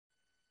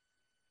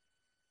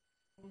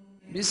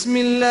بسم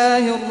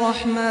الله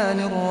الرحمن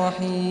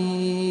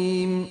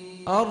الرحيم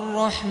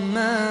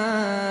الرحمن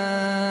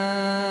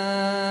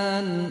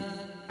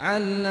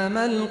علم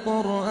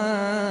القرآن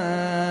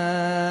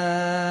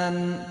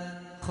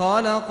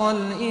خلق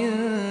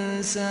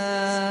الإنسان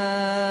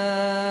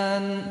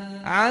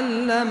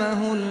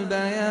علمه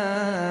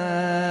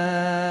البيان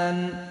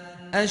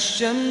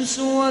الشمس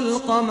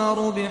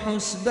والقمر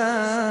بحسبان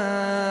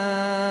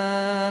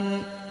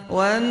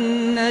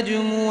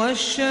والنجم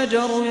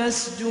والشجر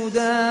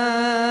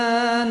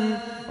يسجدان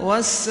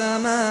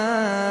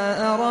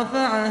والسماء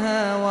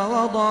رفعها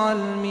ووضع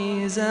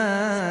الميزان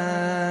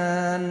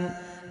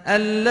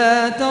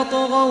ألا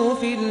تطغوا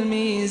في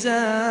الميزان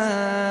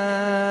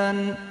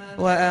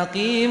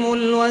وأقيموا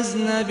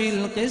الوزن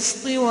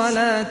بالقسط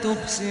ولا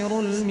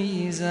تخسروا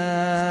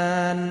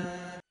الميزان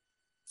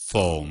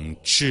奉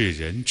至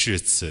仁至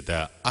此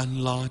的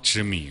安拉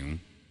之名，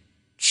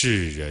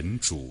至仁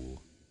主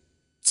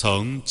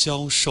曾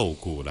教授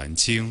古兰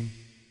经，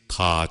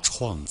他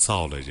创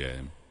造了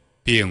人，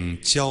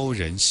并教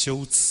人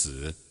修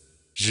辞。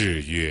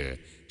日月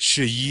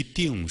是依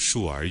定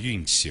数而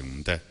运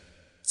行的，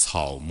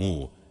草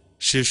木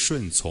是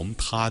顺从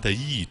他的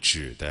意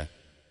志的。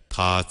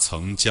他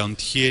曾将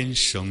天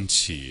升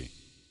起，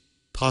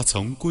他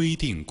曾规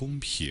定公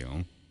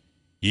平，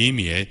以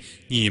免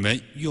你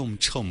们用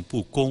秤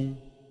不公。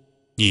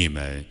你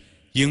们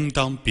应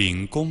当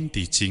秉公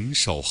地谨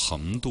守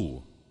衡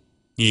度，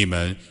你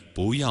们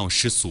不要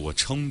使所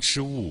称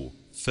之物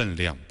分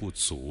量不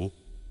足。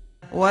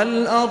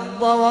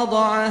والأرض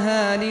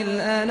وضعها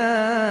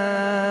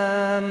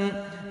للأنام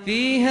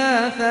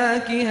فيها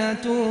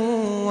فاكهة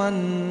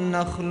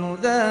والنخل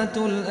ذات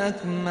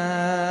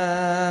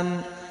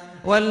الأكمام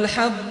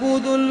والحب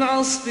ذو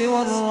العصف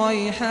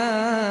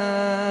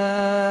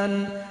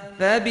والريحان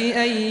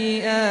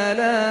فبأي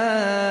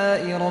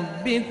آلاء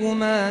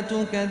ربكما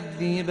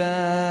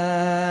تكذبان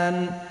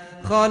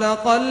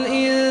خلق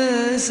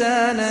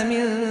الإنسان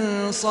من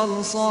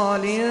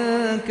صلصال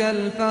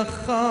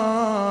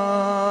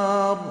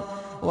كالفخار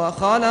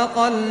وخلق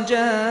الجان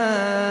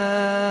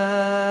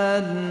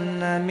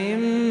من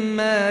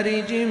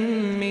مارج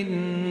من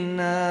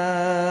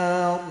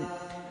نار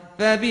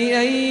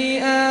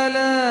فبأي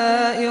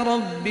آلاء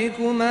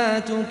ربكما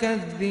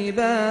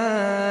تكذبان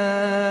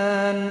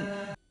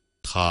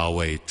他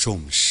为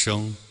众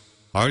生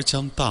而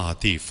将大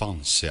地放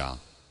下，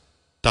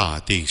大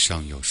地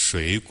上有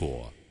水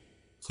果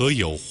和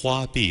有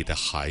花碧的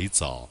海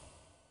藻，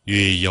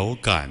与有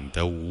感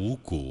的五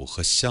谷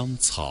和香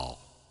草。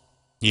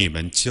你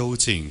们究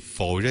竟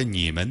否认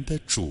你们的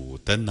主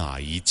的哪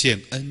一件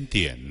恩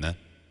典呢？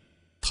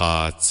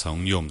他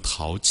曾用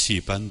陶器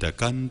般的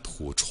干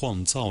土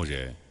创造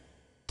人，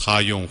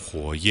他用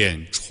火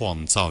焰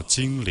创造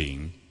精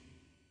灵。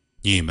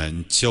你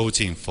们究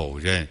竟否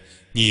认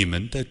你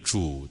们的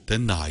主的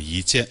哪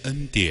一件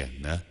恩典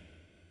呢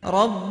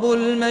رب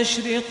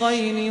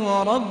المشرقين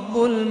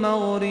ورب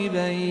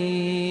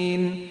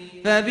المغربين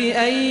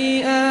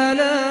فبأي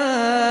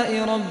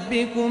آلاء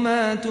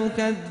ربكما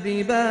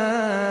تكذبان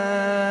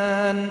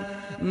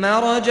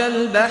مرج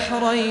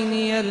البحرين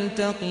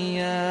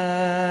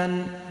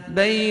يلتقيان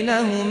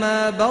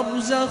بينهما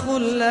برزخ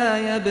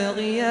لا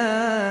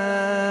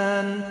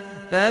يبغيان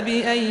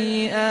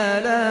فبأي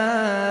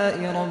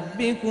آلاء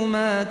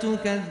ربكما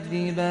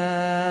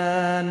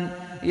تكذبان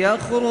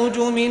يخرج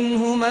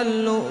منهما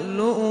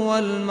اللؤلؤ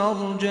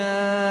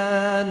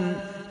والمرجان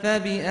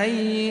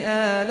فبأي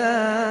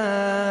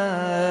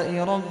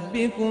آلاء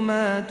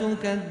ربكما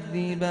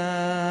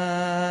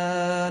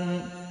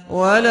تكذبان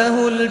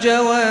وله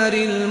الجوار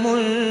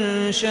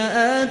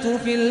المنشآت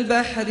في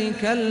البحر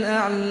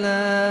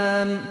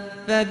كالأعلام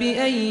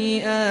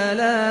فبأي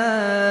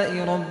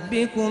آلاء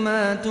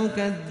ربكما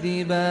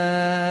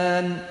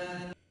تكذبان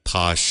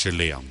他是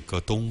两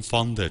个东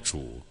方的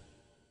主，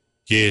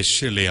也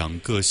是两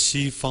个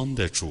西方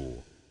的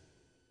主。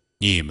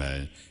你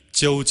们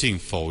究竟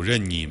否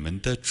认你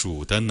们的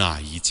主的哪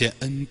一件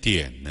恩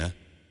典呢？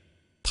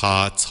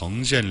他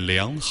曾任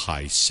两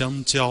海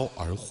相交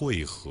而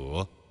汇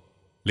合，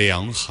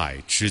两海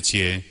之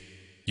间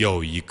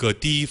有一个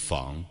堤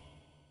防，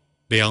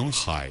两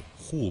海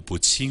互不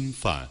侵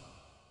犯。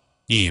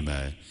你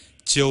们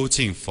究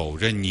竟否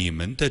认你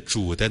们的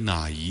主的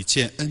哪一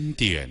件恩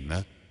典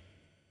呢？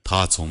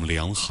他从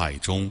两海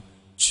中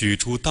取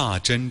出大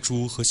珍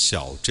珠和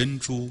小珍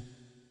珠。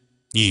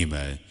你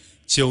们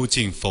究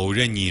竟否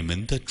认你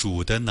们的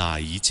主的哪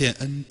一件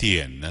恩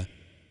典呢？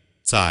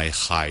在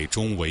海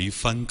中桅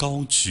帆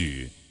高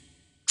举，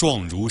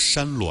状如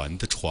山峦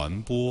的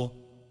船舶，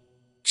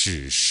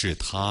只是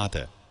他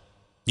的。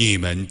你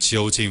们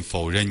究竟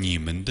否认你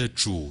们的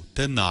主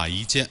的哪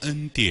一件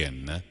恩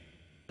典呢？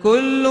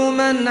 كل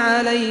من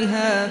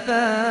عليها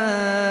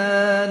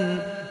فان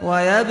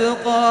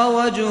ويبقى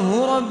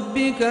وجه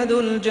ربك ذو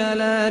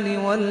الجلال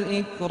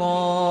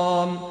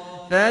والإكرام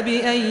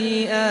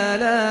فبأي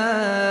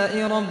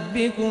آلاء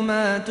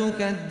ربكما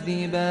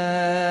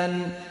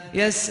تكذبان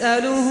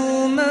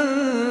يسأله من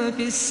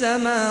في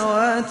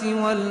السماوات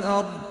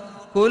والأرض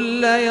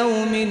كل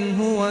يوم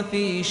هو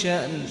في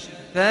شأن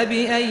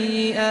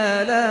فبأي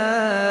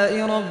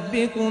آلاء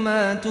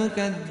ربكما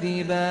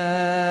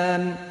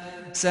تكذبان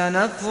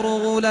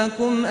سنفرغ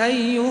لكم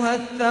أيها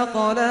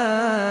الثقلان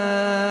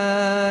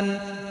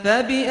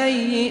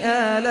فبأي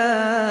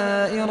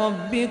آلاء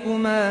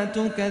ربكما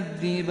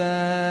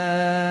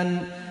تكذبان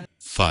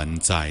凡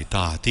在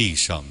大地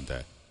上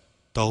的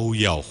都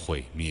要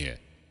毁灭，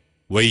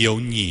唯有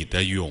你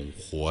的永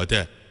活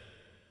的，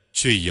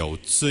具有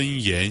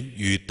尊严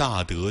与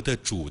大德的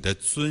主的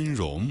尊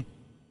荣，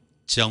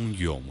将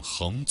永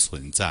恒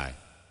存在。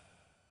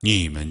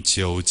你们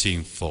究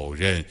竟否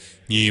认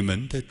你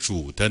们的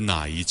主的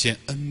哪一件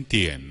恩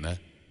典呢？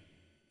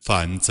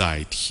凡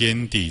在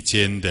天地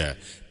间的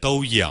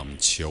都仰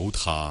求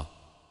他，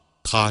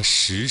他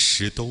时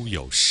时都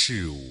有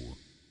事物。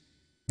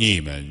你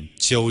们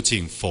究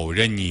竟否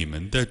认你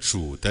们的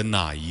主的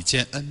哪一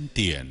件恩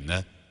典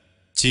呢？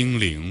精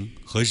灵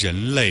和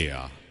人类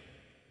啊，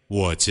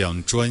我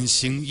将专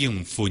心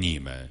应付你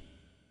们。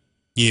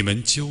你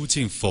们究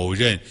竟否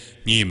认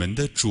你们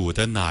的主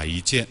的哪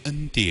一件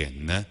恩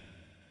典呢？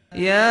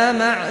 يا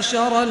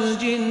معشر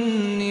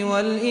الجن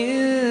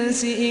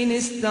والإنس إن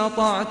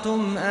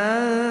استطعتم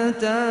أن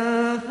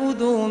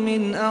تنفذوا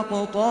من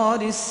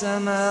أقطار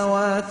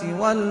السماوات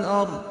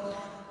والأرض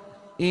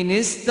إن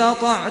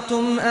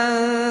استطعتم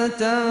أن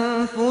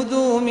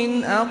تنفذوا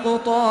من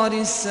أقطار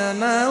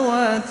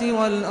السماوات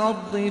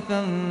والأرض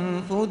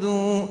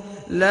فانفذوا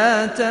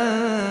لا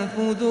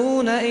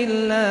تنفذون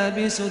إلا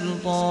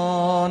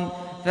بسلطان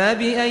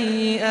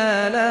فبأي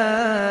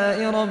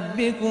آلاء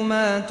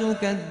ربكما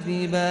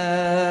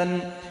تكذبان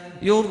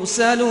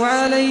يرسل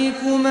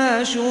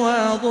عليكما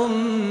شواظ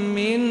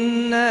من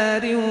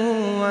نار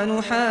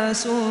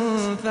ونحاس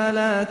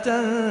فلا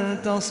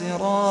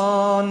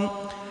تنتصران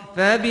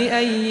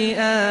فبأي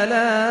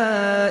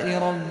آلاء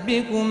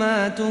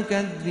ربكما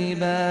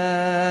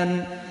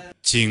تكذبان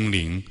精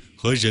灵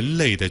和人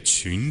类的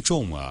群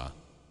众啊，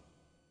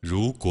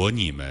如果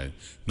你们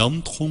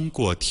能通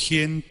过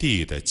天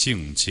地的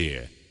境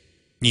界，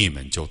你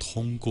们就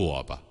通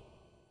过吧。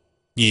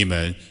你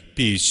们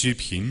必须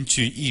凭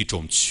据一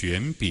种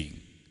权柄，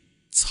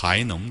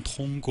才能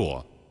通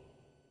过。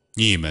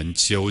你们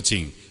究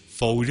竟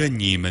否认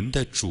你们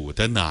的主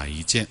的哪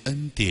一件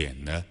恩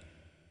典呢？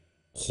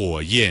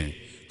火焰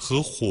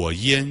和火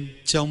焰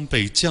将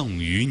被降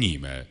于你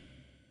们，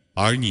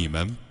而你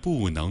们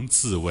不能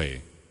自卫。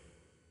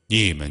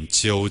你们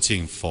究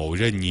竟否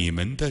认你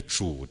们的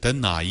主的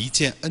哪一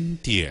件恩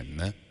典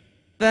呢？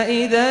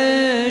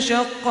 فإذا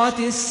انشقت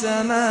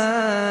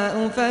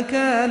السماء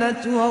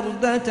فكانت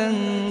وردة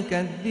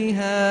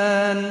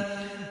كالدهان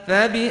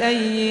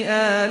فبأي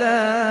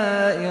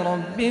آلاء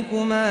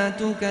ربكما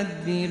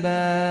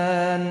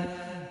تكذبان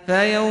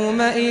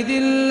فيومئذ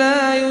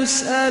لا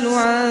يسأل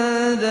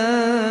عن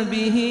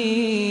ذنبه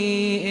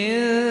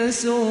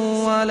إنس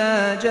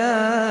ولا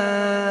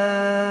جان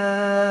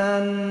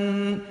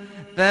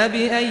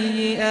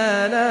فبأي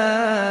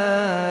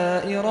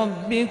آلاء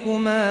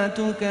ربكما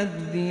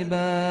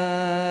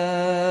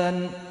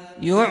تكذبان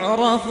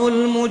يعرف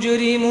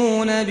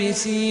المجرمون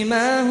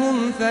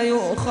بسيماهم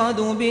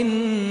فيؤخذ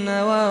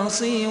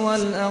بالنواصي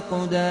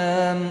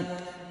والأقدام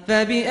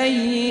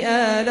فبأي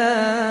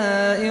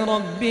آلاء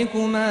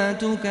ربكما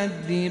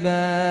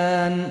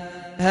تكذبان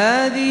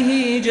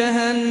هذه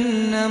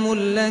جهنم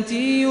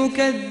التي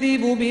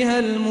يكذب بها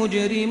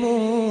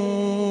المجرمون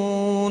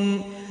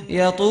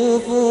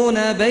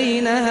يطوفون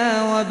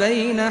بينها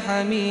وبين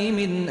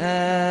حميم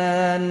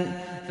آن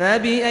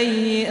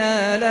فبأي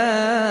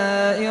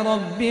آلاء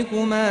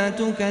ربكما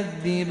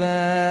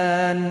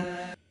تكذبان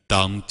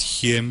当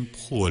天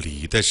破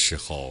离的时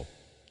候，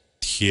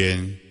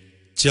天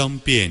将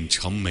变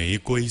成玫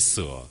瑰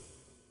色，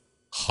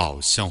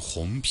好像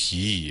红皮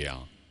一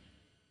样。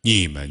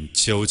你们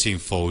究竟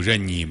否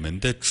认你们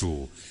的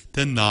主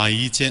的哪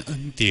一件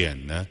恩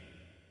典呢？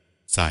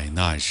在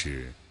那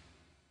日，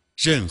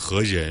任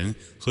何人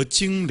和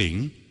精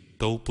灵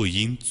都不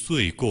因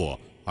罪过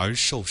而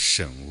受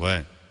审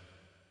问。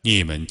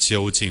你们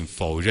究竟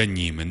否认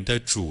你们的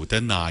主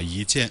的哪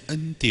一件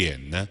恩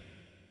典呢？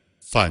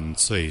犯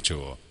罪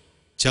者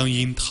将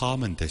因他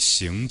们的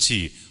行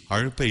迹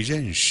而被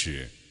认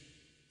识，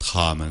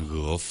他们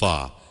额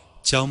发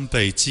将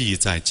被系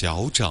在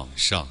脚掌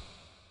上。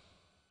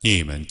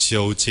你们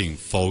究竟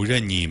否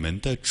认你们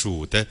的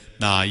主的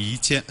哪一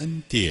件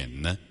恩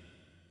典呢？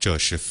这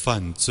是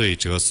犯罪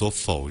者所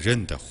否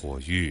认的火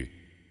狱，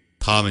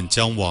他们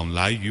将往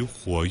来于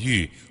火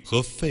狱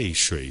和沸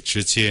水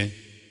之间。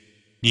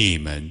你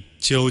们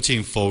究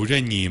竟否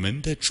认你们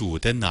的主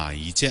的哪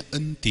一件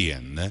恩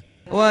典呢？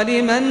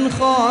 ولمن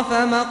خاف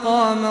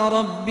مقام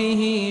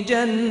ربه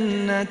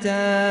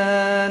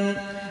جنتان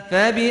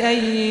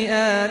فبأي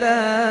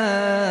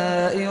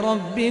آلاء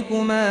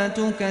ربكما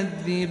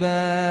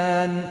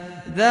تكذبان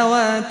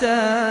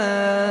ذواتا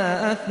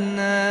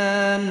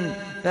أفنان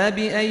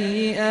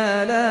فبأي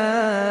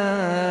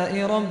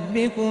آلاء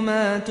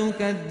ربكما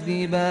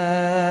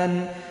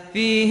تكذبان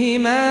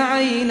فيهما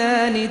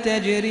عينان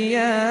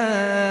تجريان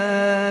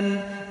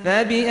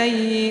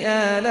فبأي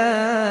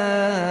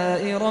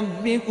آلاء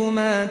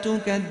ربكما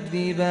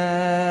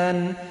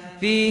تكذبان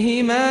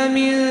فيهما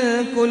من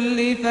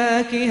كل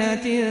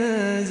فاكهة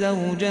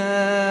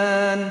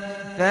زوجان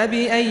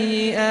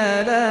فبأي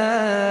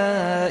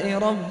آلاء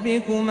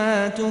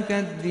ربكما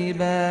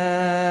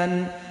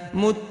تكذبان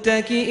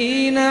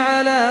متكئين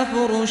على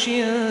فرش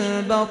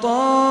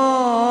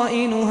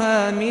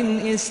بطائنها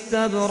من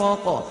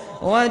استبرق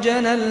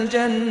وجنى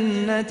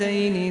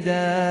الجنتين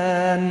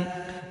دان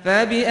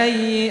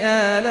فبأي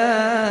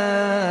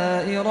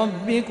آلاء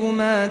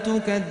ربكما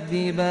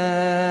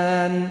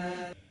تكذبان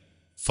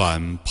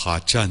凡怕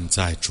站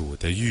在主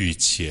的御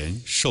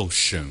前受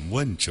审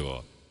问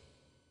者，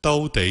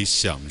都得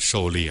享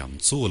受两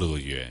座乐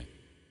园。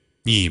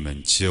你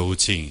们究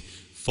竟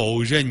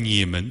否认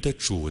你们的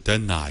主的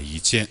哪一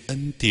件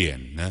恩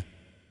典呢？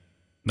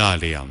那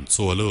两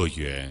座乐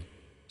园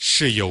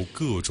是有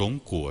各种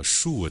果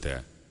树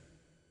的。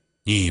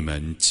你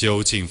们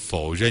究竟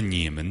否认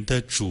你们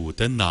的主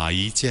的哪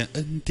一件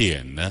恩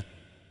典呢？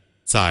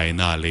在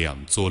那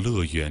两座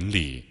乐园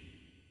里，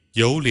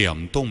有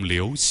两栋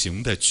流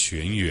行的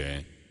泉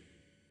源。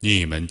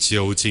你们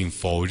究竟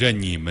否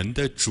认你们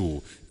的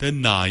主的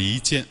哪一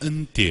件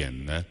恩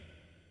典呢？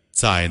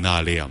在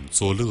那两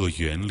座乐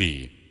园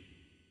里，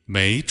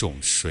每种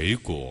水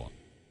果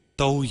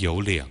都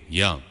有两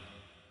样。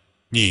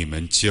你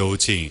们究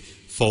竟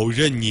否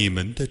认你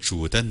们的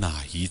主的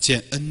哪一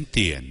件恩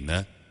典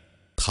呢？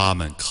他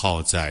们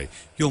靠在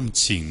用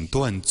锦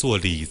缎做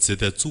李子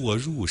的坐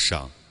褥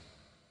上。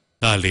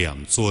那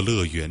两座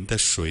乐园的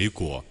水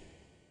果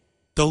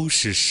都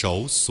是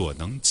手所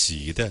能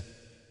及的。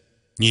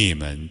你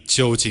们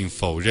究竟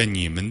否认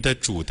你们的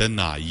主的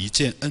哪一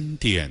件恩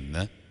典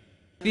呢？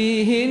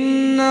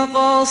 فيهن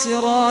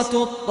قاصرات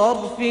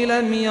الطرف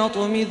لم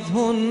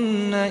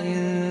يطمثهن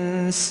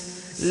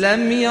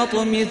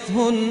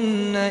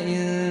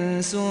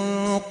إنس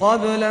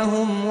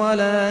قبلهم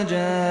ولا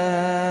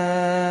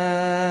جان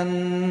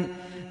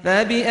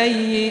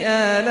فبأي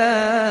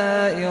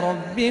آلاء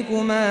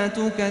ربكما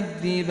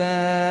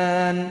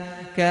تكذبان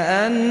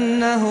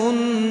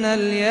كأنهن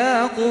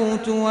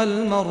الياقوت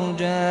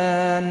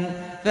والمرجان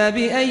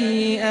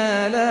فبأي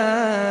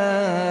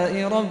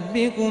آلاء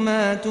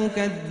ربكما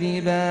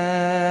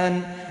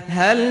تكذبان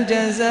هل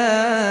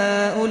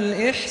جزاء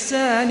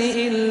الإحسان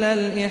إلا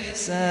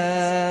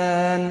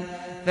الإحسان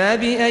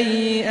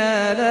فبأي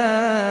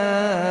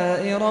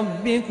آلاء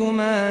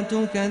ربكما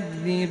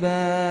تكذبان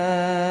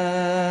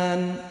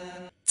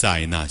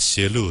在那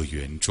些乐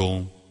园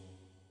中，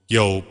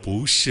有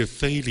不是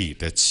非礼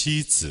的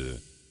妻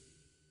子，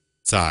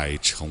在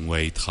成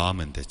为他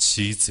们的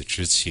妻子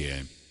之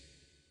前，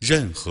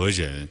任何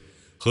人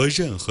和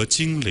任何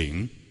精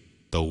灵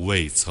都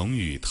未曾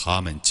与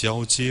他们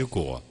交接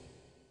过。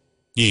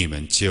你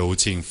们究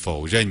竟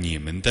否认你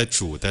们的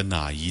主的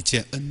哪一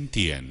件恩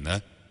典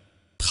呢？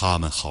他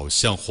们好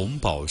像红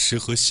宝石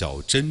和小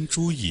珍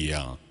珠一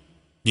样。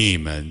你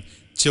们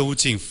究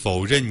竟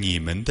否认你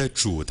们的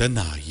主的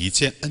哪一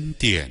件恩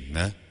典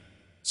呢？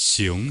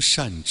行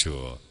善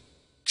者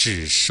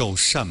只受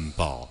善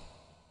报。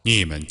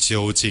你们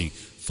究竟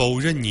否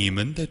认你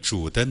们的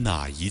主的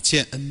哪一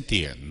件恩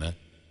典呢？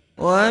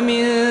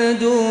 ومن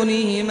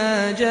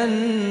دونهما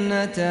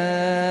جنتان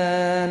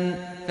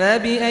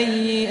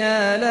فبأي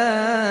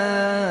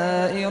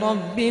آلاء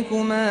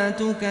ربكما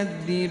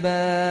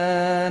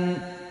تكذبان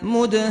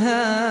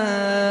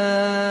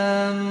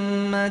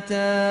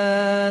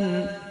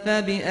مدهامتان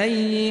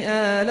فبأي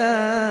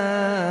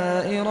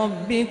آلاء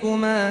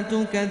ربكما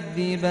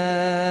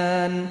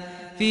تكذبان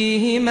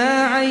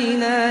فيهما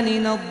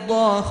عينان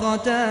نضاختان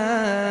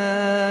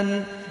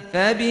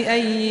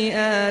فبأي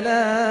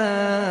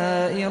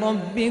آلاء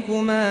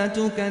ربكما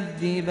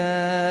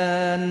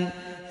تكذبان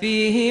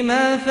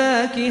فيهما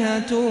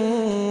فاكهة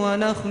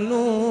ونخل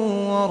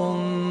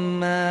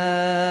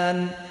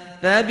ورمان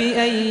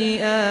فبأي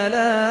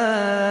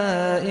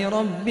آلاء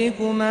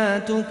ربكما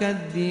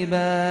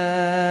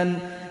تكذبان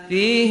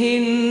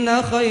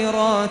فيهن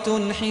خيرات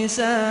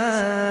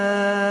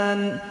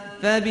حسان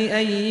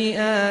فبأي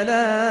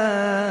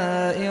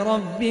آلاء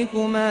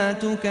ربكما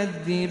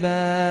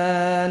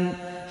تكذبان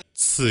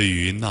赐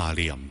予那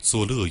两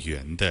座乐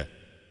园的，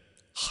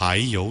还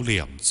有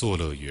两座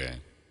乐园。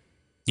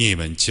你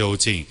们究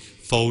竟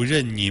否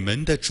认你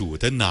们的主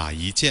的哪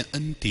一件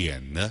恩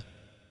典呢？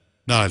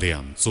那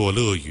两座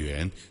乐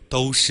园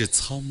都是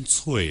苍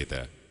翠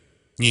的。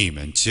你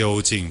们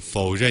究竟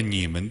否认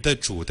你们的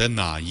主的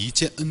哪一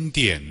件恩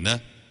典呢？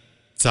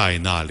在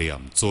那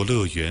两座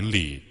乐园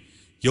里，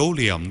有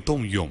两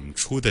栋涌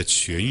出的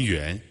泉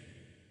源。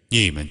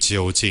你们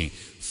究竟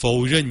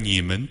否认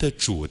你们的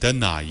主的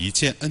哪一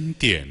件恩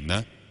典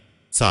呢？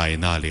在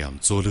那两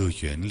座乐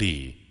园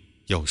里，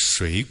有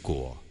水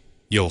果，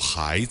有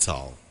海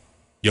藻，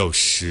有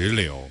石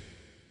榴。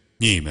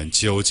你们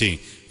究竟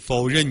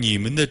否认你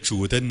们的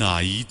主的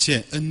哪一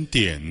件恩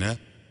典呢？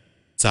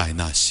在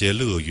那些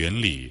乐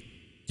园里，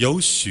有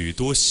许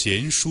多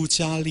贤淑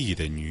佳丽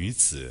的女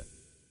子。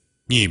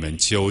你们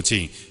究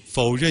竟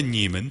否认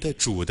你们的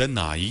主的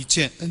哪一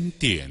件恩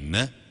典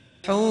呢？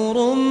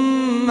 حور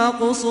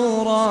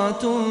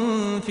مقصورات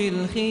في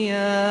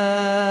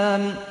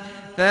الخيام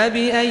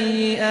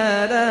فبأي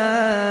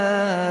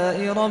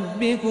آلاء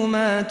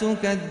ربكما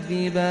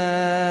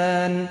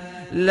تكذبان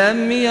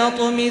لم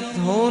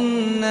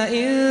يطمثهن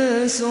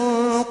إنس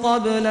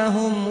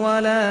قبلهم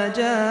ولا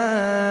جان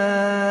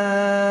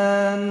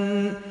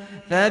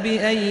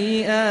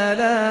فبأي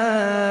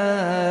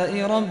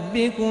آلاء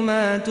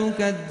ربكما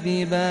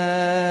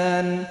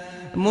تكذبان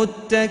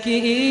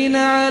متكئين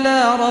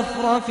على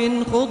رفرف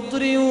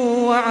خضر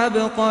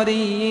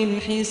وعبقري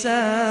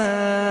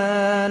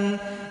حسان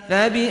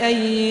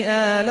فبأي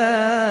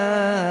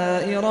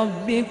آلاء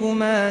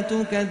ربكما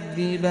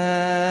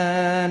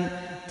تكذبان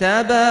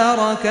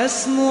تبارك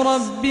اسم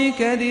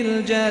ربك ذي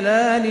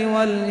الجلال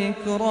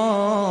والإكرام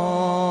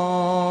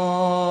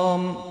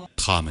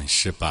他们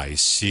是白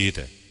皙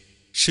的，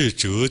是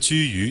蛰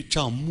居于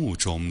帐幕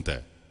中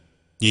的。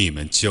你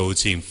们究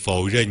竟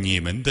否认你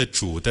们的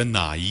主的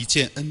哪一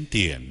件恩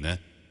典呢？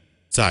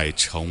在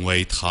成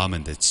为他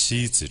们的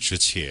妻子之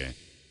前，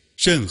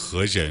任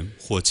何人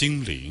或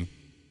精灵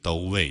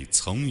都未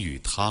曾与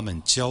他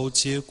们交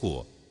接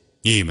过。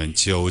你们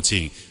究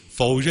竟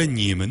否认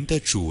你们的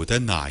主的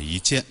哪一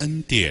件恩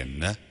典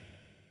呢？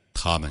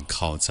他们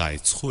靠在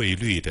翠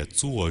绿的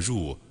坐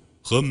褥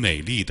和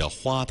美丽的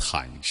花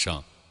毯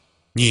上。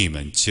你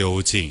们究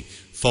竟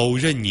否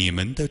认你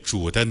们的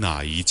主的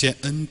哪一件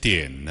恩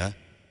典呢？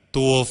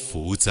多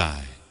福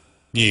在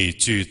你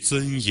具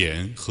尊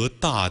严和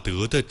大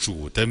德的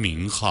主的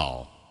名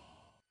号。